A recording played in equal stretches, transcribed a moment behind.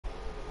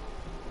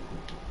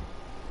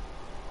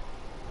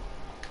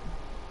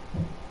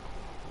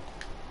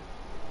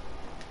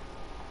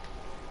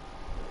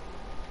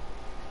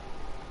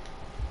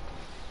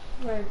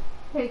Right.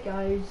 Hey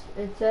guys,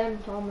 it's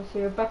Thomas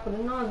here, back with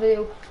another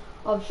video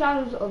of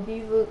Shadows of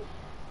Evil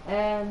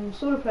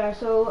solo player.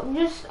 So I'm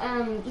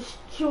just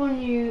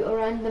showing you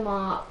around the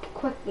map,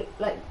 quick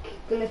like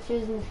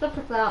glitches and stuff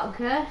like that.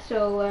 Okay,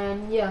 so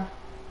yeah,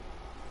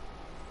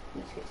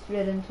 let's get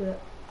straight into it.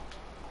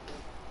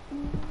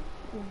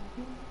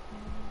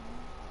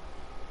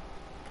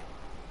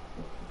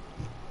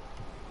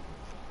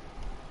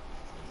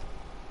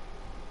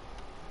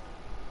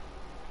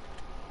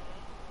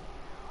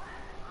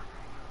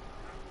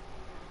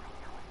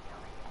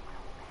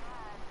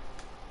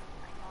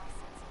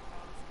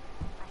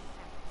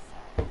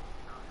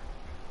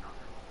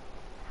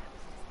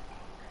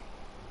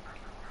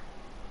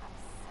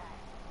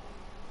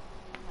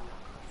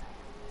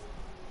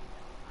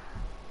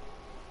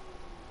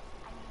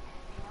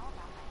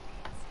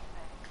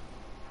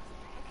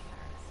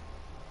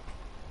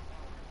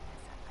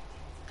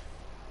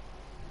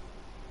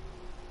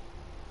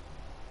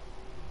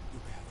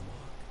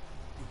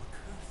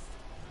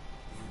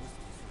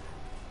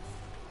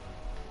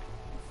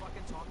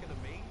 Talking to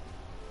me?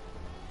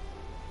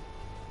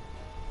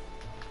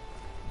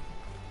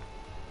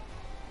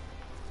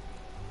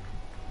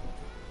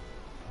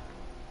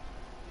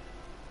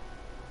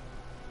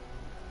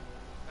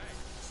 Hey,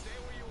 stay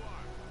where you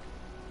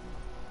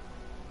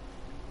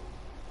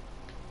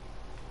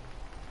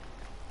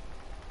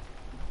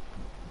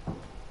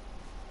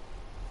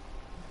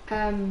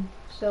are.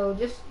 So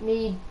just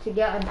need to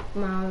get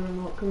my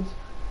remote because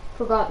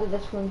forgot that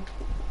this one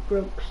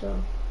broke.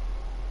 So.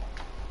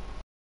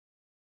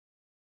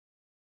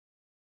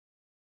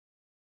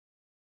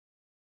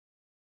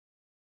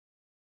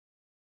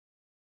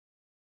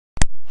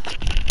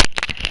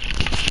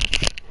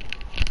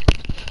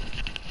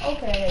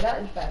 Okay,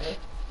 that is better.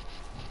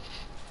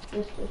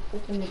 Let's just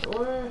open the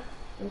door.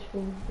 This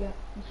will get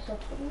the stuff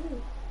that we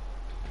need.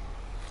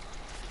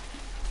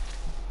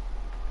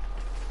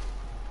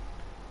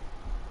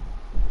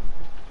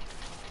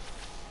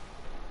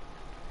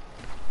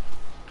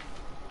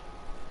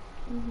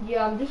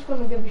 Yeah, I'm just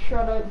gonna give a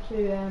shout out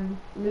to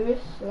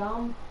Lewis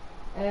Lamb.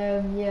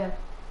 Yeah,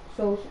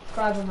 so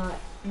subscribe on that.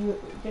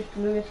 Just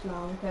Lewis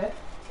Lamb, okay?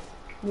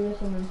 Lewis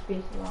and then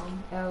space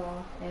Lamb,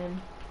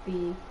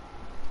 LRMB.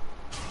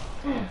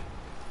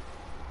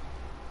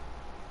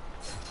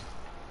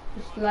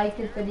 Just like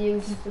his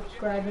videos and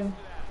subscribe him,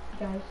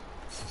 guys.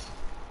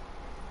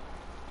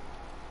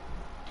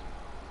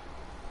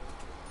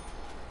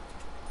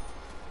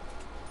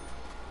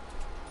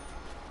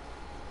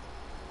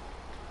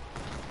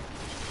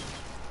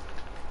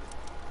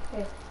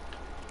 Okay.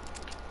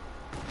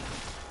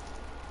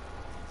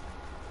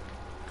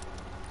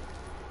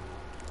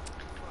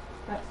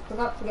 I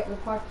forgot to get the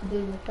part to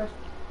do the first.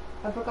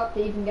 I forgot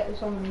to even get the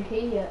summon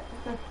key yet.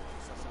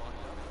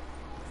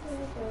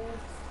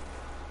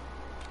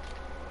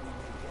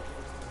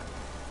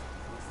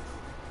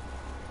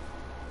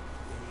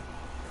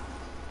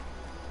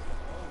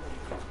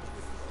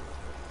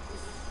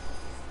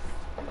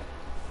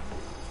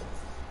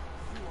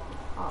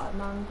 Oh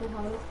man, don't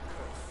have a look.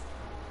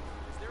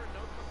 Is there a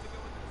notebook to go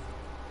with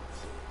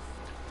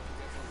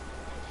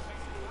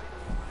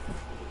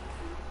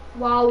this?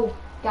 Wow,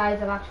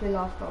 guys, I've actually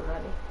lost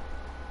already.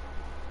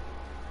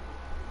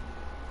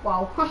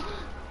 Wow.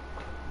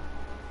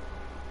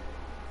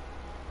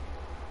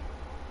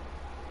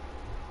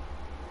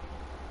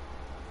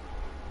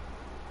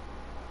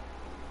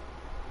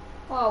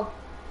 Wow.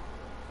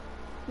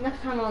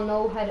 Next time I'll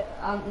know how to.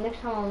 Next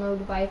time I'll know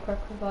to buy a quick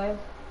revive.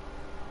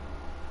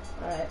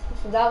 Alright.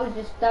 So that was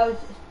just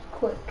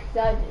quick.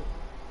 That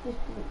just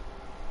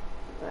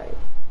right.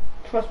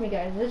 Trust me,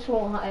 guys. This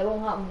won't. It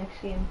won't happen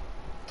next game.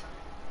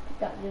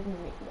 That didn't.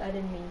 I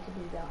didn't mean to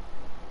do that.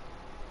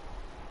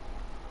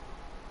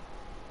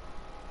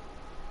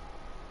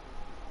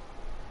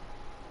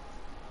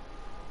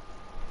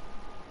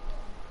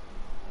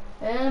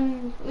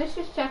 Let's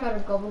just check out our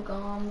gobble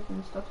gums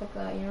and stuff like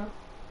that, you know.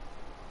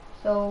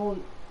 So,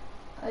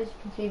 as you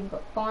can see, we've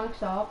got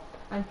Phonics up.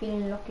 I'm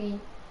feeling lucky.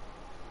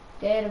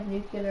 Dead of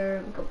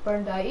nuclear. We've got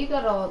burned out.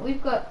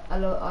 We've got a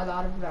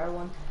lot of rare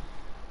ones.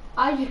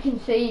 As you can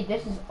see,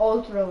 this is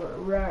ultra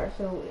rare.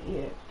 So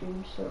yeah,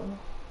 dude. So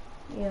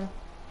yeah.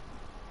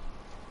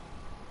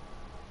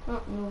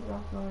 Oh no,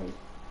 rock noise.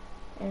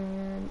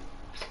 And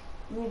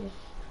let me just.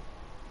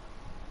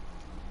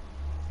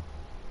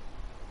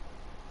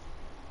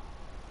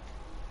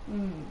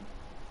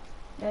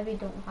 Maybe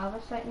don't have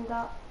a sight in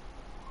that.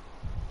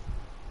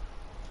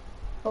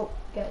 Oh,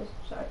 guys,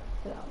 sorry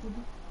for that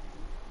one.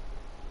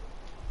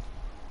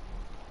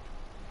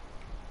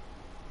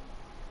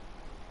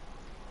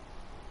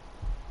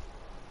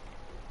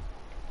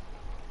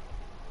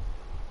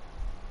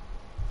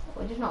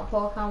 We're just not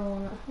full camo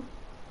on it.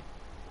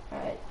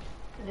 Alright,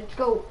 let's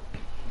go.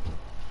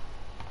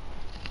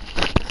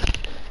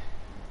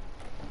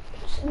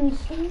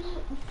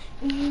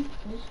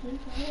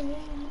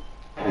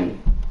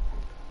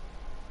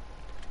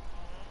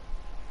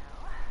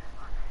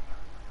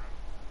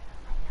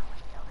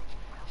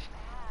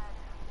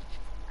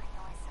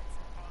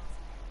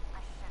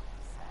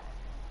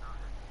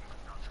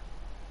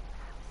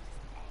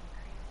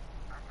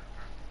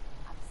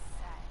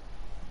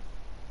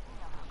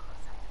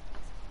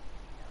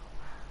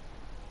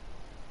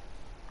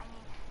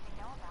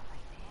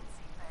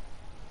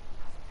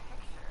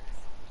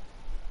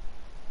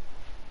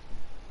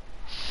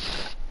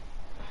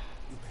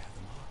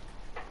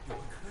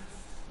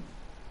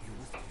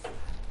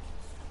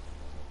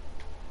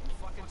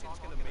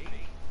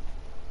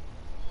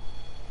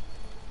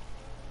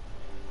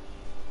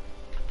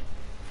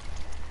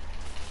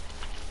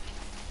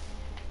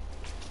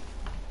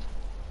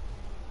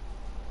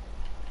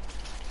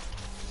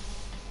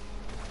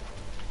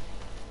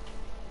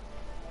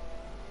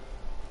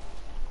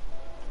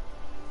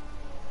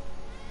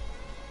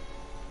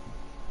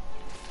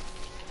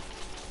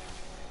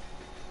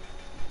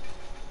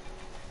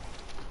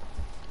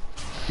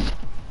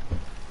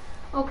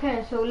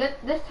 Okay, so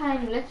this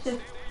time let's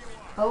just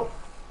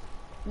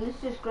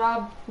let's just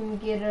grab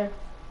fumigator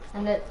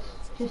and let's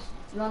just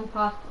run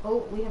past. Oh,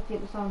 we have to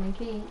get the Solomon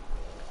key. Are you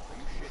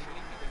shitting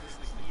me? You think this is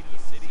the key to the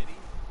city?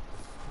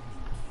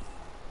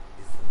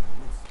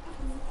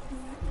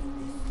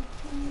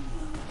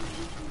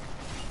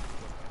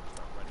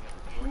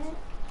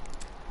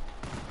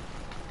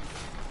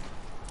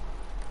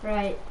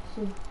 Right,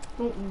 so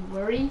don't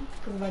worry,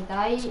 because if I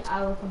die,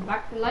 I will come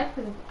back to life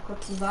because I've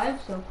quick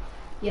revive. So,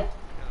 yeah. Yeah,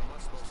 I'm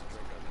not supposed to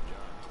drink on the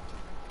job.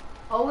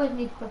 Always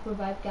need quick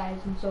revive, guys,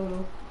 in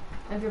solo.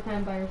 If you're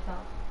playing by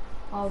yourself,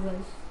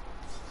 always.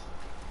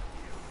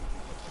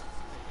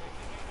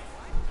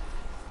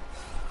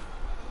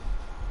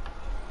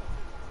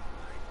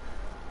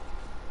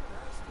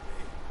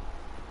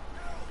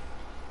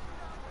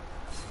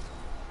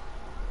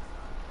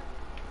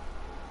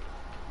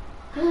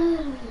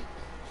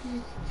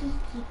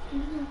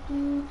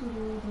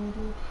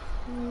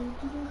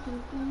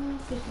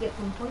 Just to get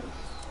some points.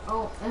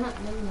 Oh,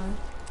 never mind.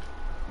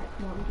 Right,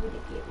 come on, do it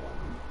again.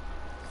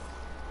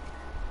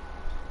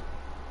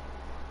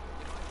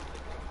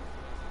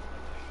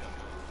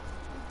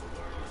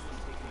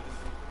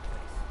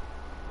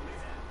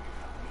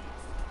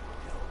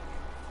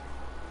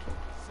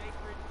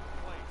 Sacred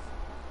place.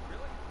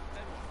 Really?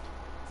 Then what?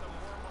 Some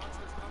more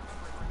monsters come to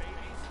bring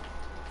babies?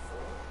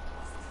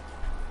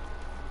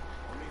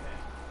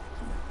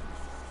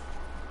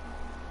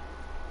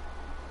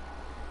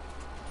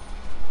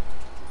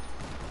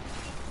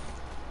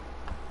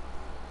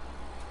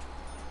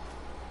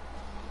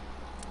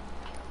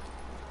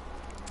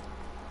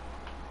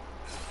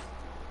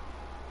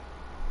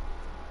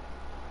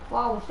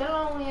 Wow, we're still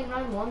only in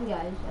round 1,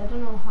 guys. I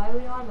don't know how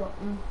we are, but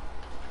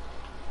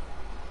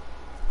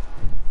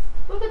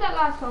look at that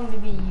last zombie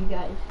be, you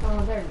guys.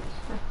 Oh, there it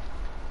is.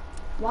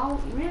 Wow,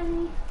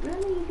 really?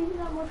 Really? You give me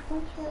that much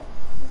points for it?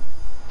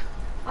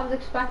 I was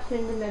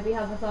expecting to maybe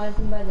have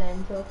 1,000 by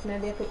then, so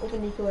maybe I could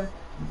open the door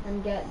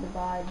and get the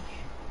badge.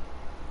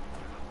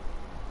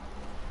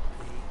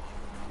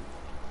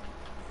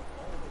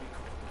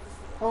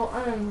 Oh,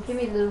 give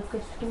me the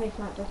Lucas, give me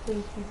Snapchat,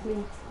 please,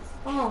 please.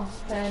 Oh,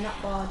 okay,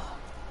 not bad.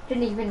 I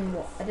didn't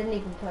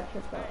even touch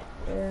it, but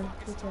yeah,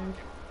 who cares? Do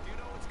you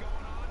know what's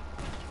going on?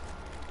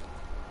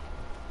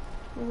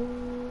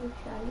 Ooh,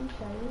 shy.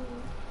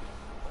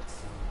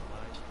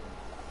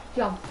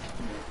 Jump.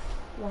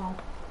 Wow.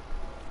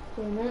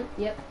 Wait a minute.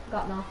 Yep,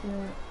 got nothing in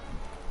it.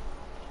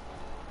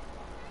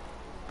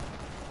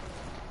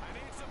 I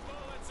need some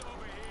bullets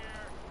over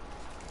here.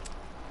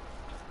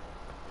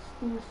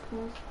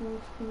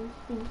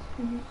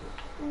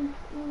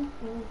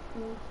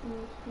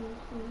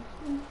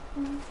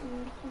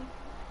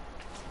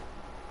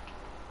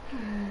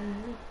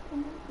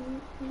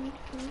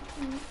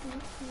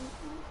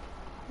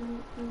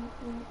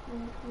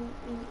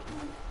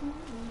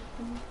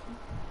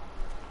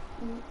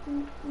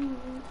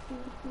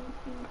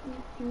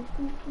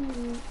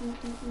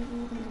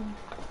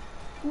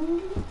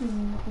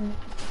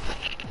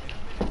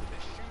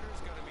 This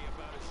shooter's gonna be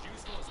about as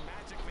useful as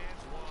Magic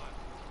Man's wand.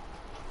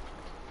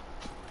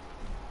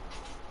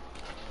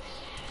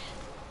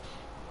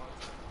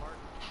 Monster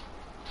partner.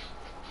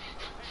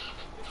 Hey,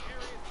 this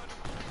area is under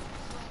police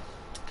control.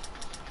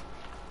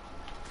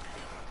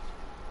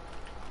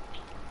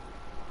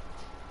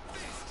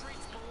 These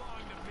streets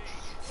belong to me.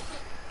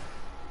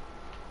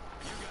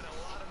 You got a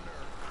lot of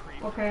nerve,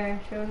 creep. Okay,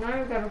 so now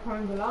we gotta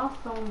find the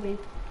last zombie.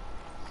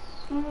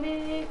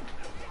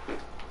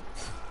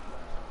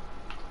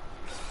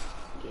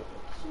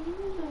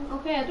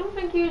 Okay, I don't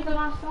think he was the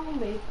last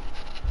zombie.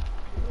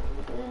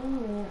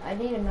 I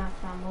need a max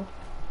ammo.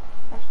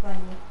 That's what I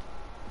need.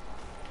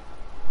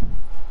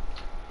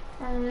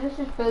 And let's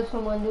just build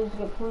some windows to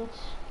get points.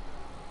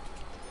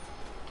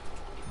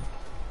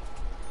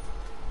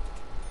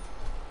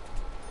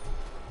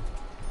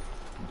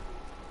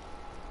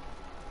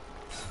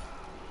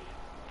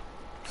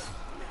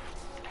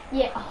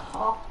 Yeah.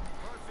 Oh.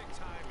 Perfect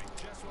timing,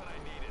 just what I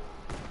needed.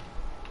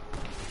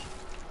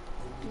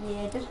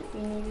 Yeah, just what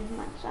we needed,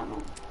 max ammo.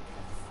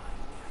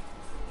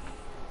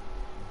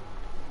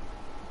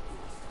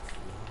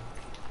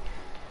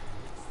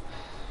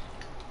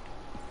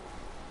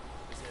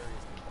 This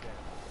area's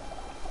condemned.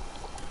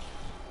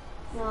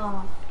 No,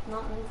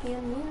 not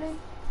again, really.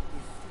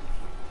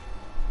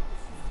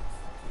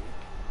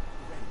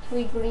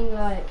 Sweet green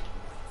light.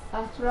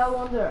 That's what I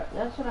wonder.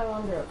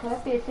 Could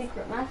that be a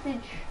secret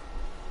message?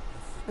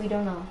 We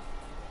don't know.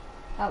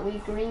 That wee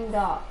green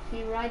dot.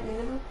 See right in the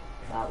middle?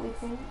 That wee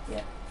thing?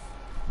 Yeah.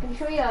 I can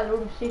show you a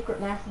load of secret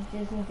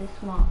messages in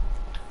this map.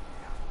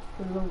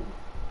 Below.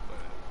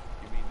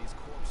 You mean these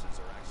corpses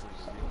are actually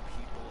the real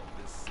people of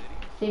this city?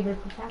 Secret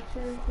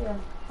protector? Yeah,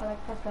 I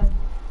like that guy.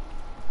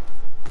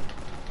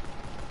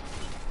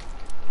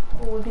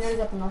 Oh, we've nearly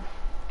got enough.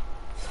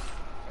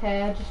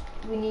 Okay,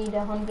 we need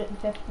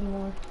 150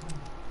 more.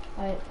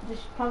 Alright,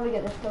 just probably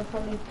get this kill,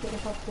 probably take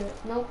us up to it.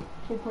 Nope,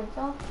 2 points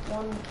off.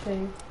 1,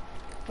 2.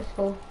 Let's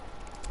go.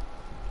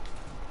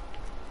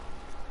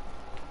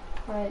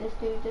 Alright, let's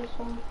do this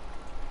one.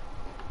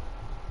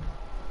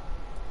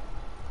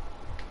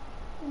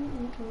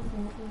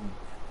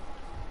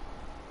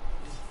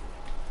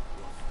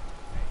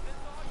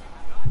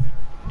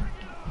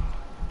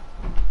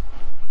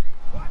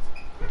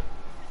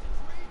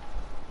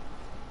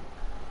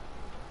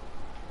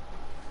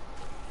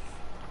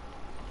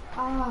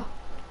 Ah,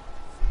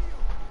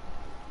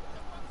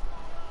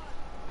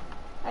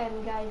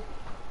 guys.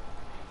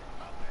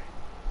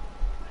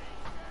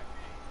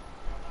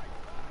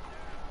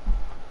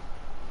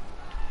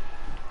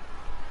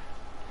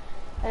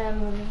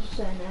 Just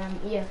saying,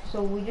 yeah,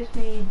 so we just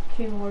need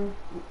 2 more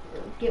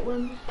gate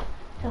wins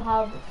to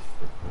have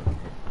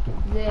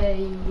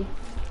the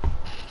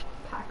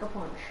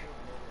Pack-a-Punch.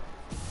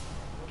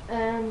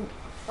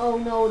 Oh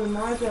no, the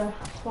Marga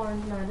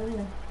spawned now, didn't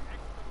it?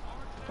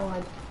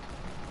 God.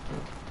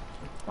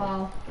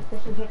 Wow,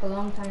 this will take a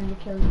long time to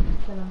kill him.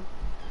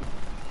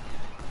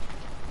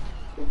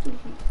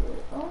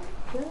 Oh,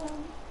 kill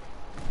him.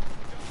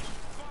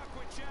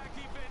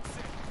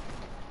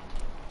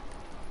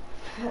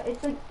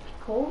 It's like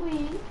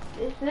Kobe.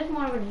 This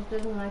Marga just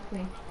doesn't like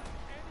me.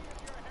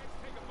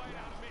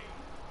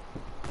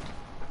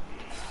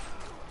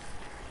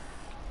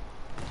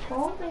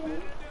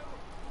 Kobe.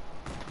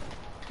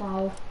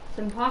 Wow, it's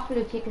impossible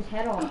to take his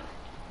head off.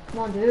 Come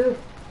on, dude.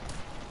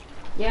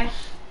 Yes.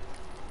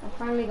 I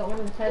finally got one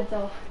of his heads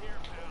off.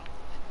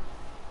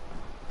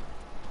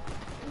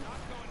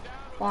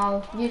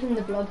 Wow, using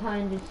the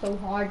Bloodhound is so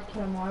hard to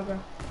kill a Marga.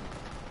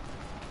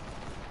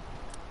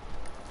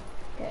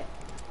 Okay.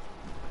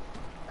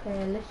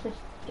 Okay, let's just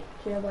get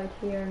to about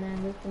here and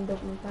then we can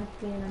open the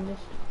factory and then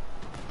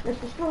let's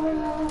destroy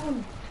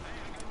them!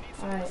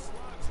 Alright.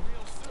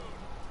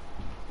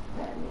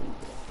 Let me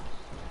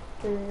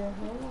just do the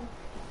hell.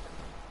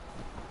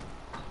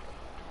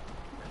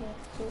 Okay,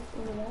 so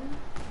over there.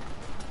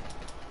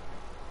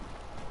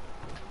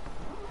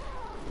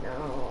 No,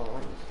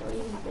 I'm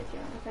destroying his bitch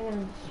ass. I'm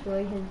gonna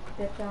destroy his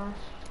bitch ass.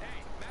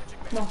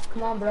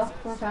 Come on, bro.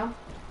 Come on, Sam.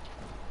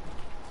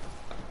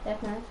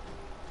 That's nice.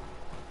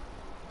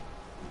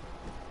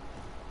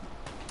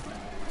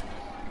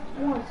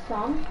 Come on,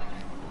 Sam.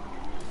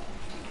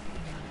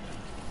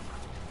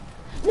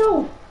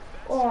 No!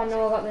 Oh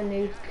no, I got the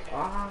nuke.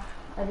 Ah,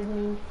 I didn't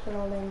mean to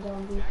kill all them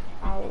zombies.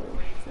 Ow.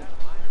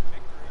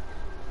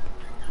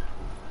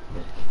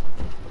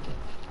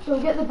 So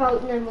we'll get the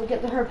boat and then we'll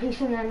get the her piece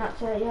and then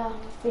that's it, yeah.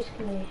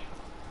 Basically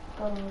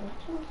got all the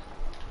rituals.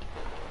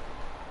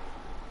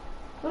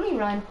 It's only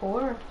round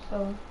 4,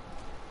 so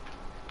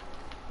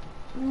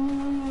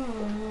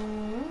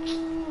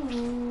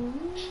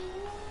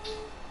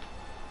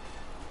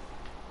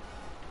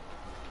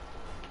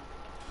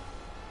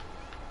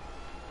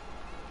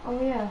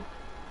oh yeah.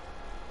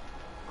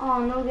 Oh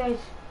no guys.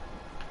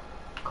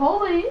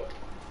 Colby!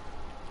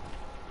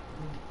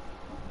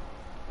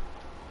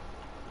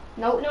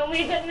 No, no,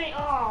 you get me!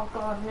 Oh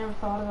god, I never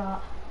thought of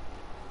that.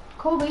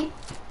 Kobe!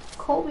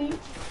 Kobe!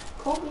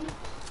 Kobe!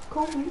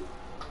 Kobe!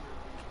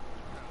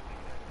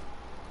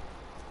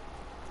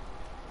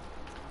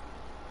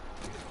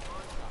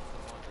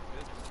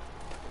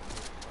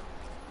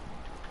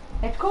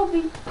 It's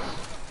Kobe!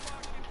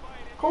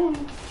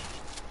 Kobe!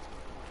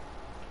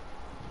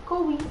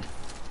 Kobe!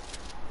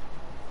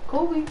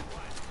 Kobe!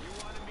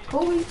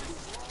 Kobe!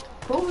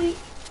 Kobe!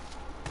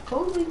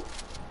 Kobe!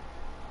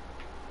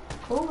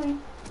 Kobe!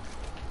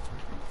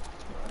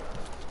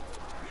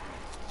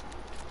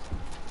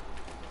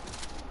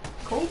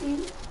 Kobe,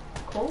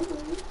 Kobe,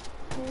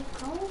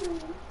 Kobe.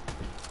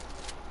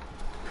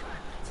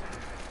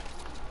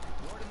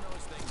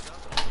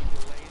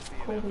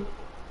 Kobe,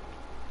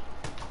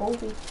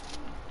 Kobe,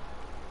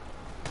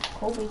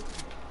 Kobe.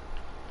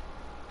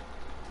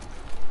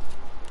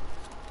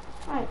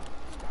 Alright.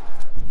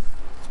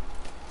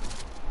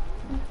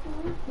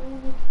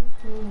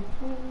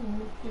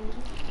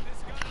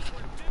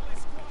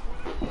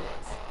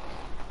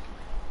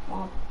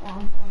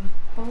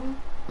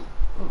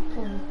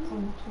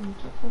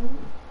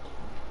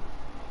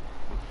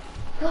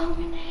 Call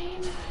me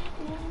name.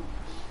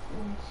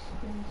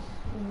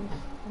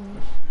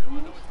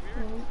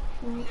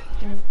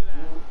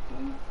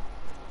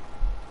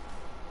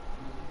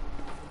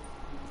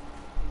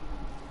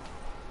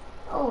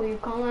 Oh, you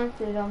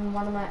commented on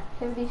one of my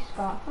activities,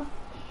 Scott. Huh?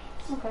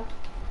 Okay.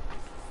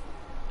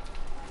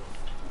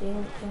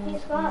 Hey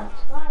Scott,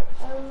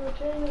 we're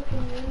trying to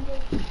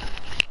community.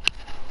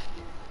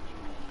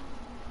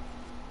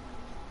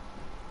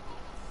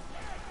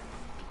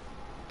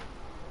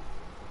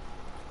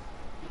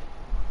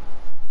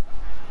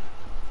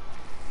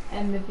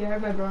 If you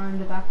heard my brother in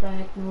the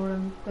background, ignore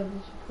him because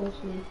it's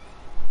supposedly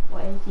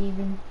what is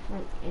even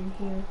like in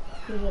here.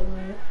 He's over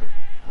there.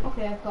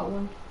 Okay, I've got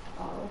one.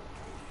 Oh.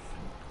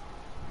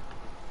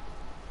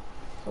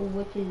 So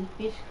which is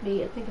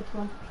basically, I think it's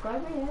 1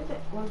 subscriber, yeah, is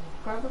it? 1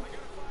 subscriber?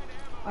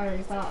 Or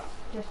is that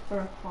just for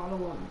a follow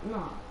one?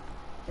 No.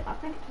 I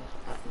think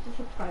it's a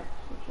subscriber.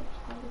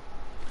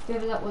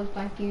 Whoever that was,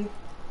 thank you.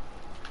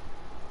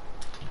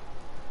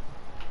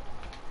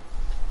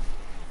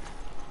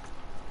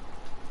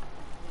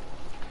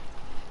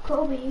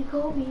 Kobe,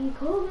 Kobe,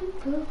 Kobe,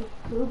 Kobe,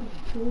 Kobe,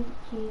 Kobe,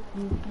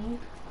 Kobe,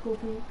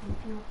 Kobe,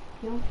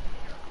 Kobe,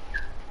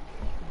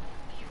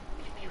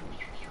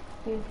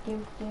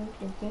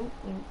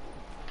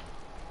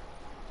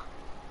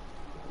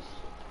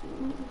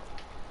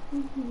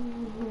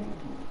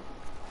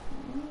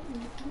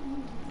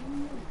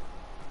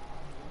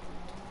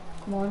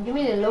 Come on, give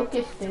me the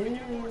locust, dude.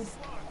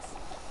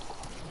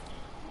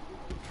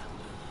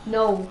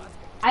 No,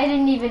 I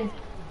didn't even.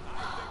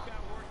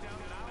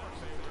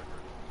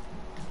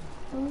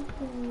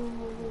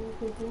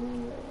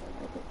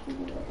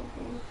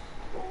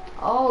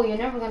 Oh, you're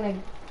never gonna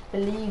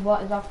believe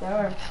what is up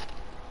there.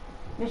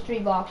 Mystery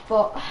box,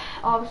 but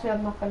obviously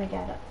I'm not gonna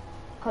get it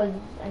because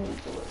I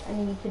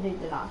need to do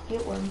the last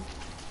gate one.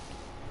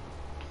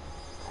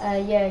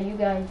 Yeah, you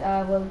guys,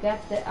 I'll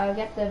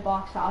get the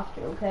box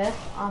after, okay?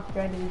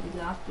 After I do the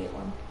last gate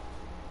one.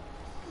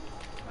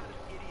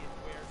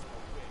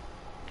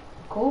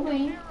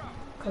 Kobe,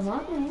 come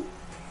on in.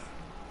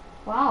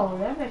 Wow,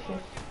 they're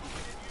vicious.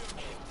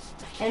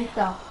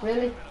 Insta,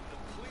 really?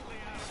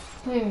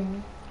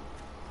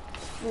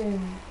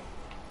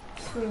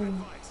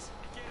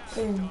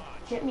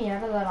 Get me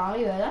out of that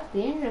alleyway, that's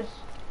dangerous.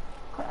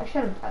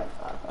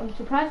 I'm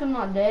surprised I'm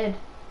not dead.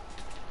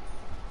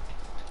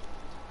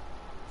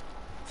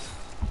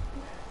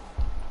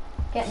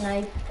 Get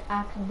knifed,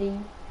 axe D.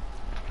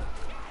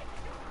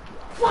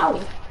 Wow!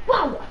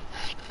 Wow!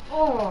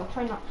 Oh,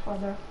 try not to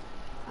further.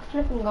 I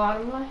flipping got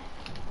him, like.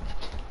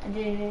 I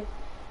did it.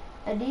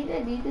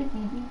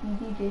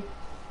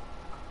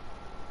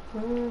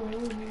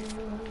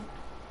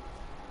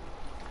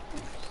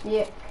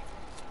 Sick.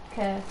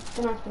 Okay,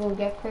 gonna have to go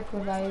get quick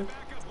revive.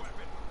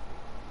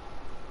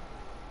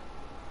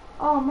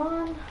 Oh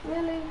man,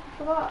 really? I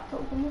forgot to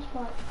open this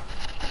part.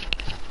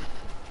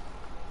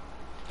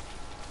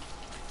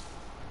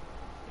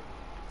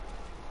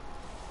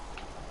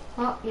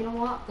 Oh, you know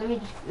what?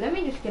 Let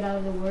me just get out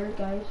of the world,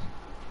 guys.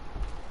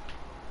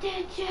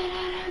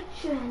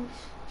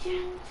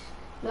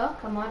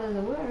 Look, I'm out of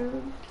the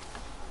world.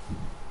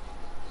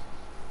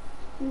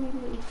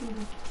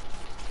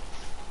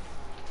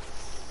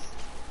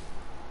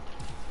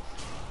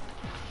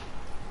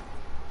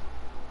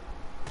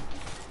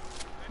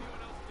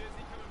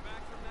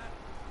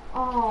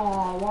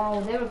 Oh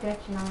wow, they were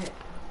glitching out.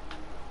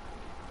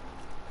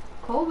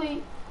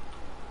 Kobe,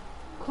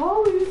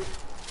 Kobe,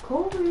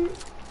 Kobe,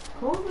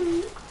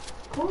 Kobe,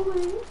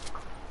 Kobe,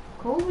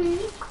 Kobe,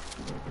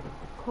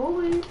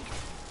 Kobe,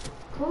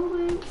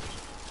 Kobe.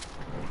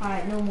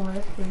 Alright, no more,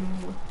 let's do no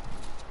more.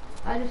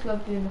 I just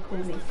love doing the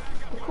Kobe.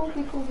 The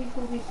Kobe, Kobe,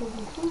 Kobe,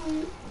 Kobe,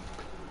 Kobe.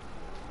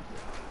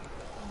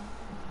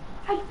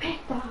 I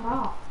picked that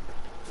up.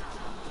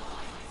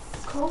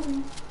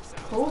 Kobe,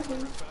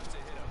 Kobe.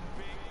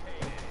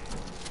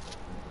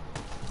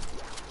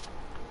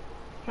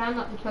 Try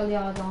not to kill the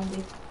other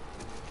zombie.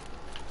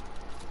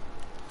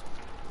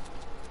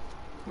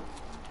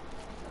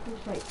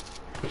 Just like,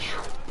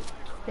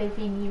 they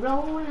see me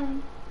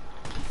rolling.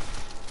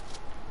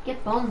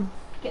 Get bummed,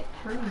 get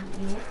turned,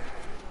 you know.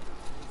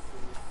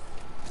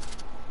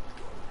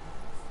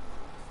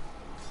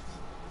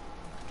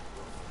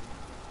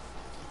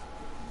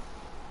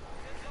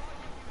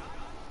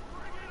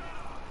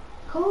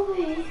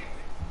 Kobe.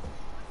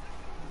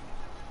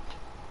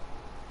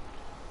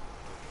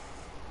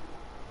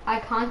 I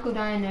can't go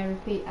down, I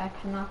repeat, I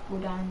cannot go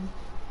down.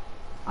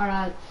 Or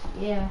else,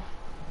 yeah.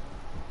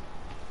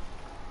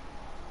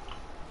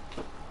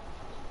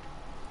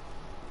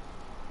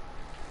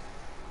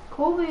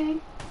 Kobe.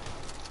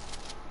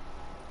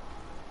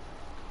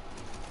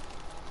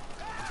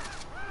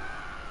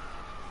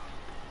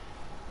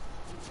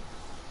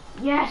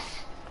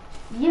 Yes!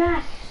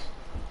 Yes!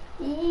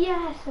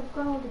 Yes! I've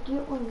got all the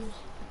good ones.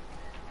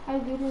 How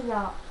good is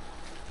that?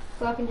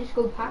 So I can just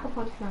go pack a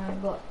punch now,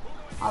 but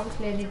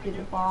obviously I need to get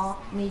the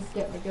box, I need to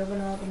get my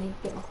juggernaut, I need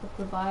to get my quick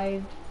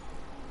revive.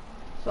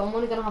 So I'm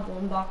only gonna have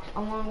one box.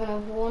 I'm only gonna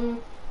have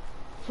one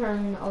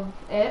turn of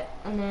it,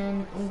 and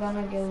then I'm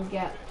gonna go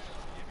get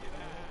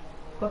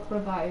quick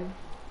revive,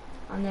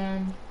 and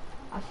then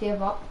I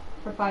save up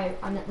for 5,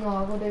 and then, no,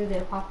 I'll go do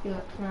the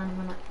apocalypse now in a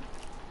minute.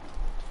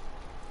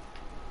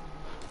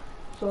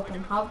 So I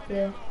can have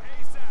the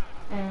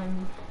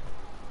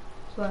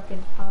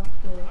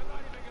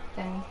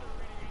thing.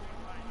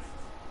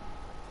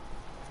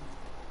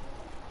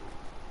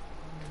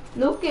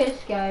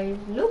 Lucas, guys,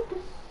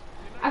 Lucas.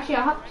 Actually,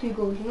 I have 2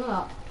 goals, you know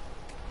that.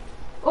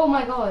 Oh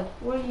my god,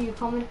 where are you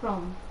coming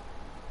from?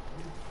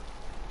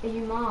 Are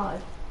you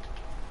mad?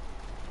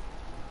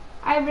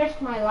 I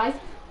risked my life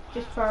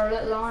just for a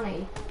little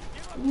Arnie.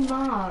 Are you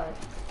mad?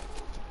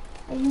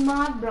 Are you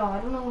mad, bro?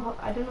 I don't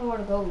know where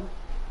to go.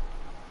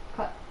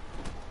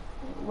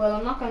 Well,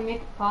 I'm not gonna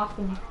make it past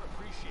him.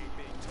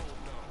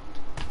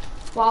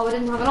 Wow, I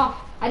didn't have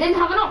enough. I didn't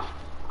have enough.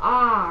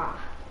 Ah.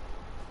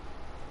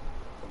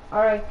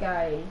 Alright,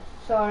 guys.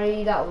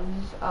 Sorry, that was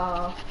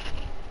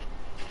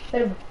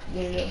bit of a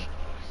video.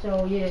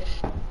 So yeah,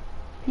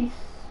 peace.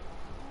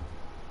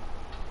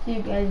 See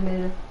you guys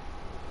later.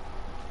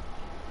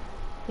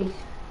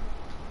 Peace.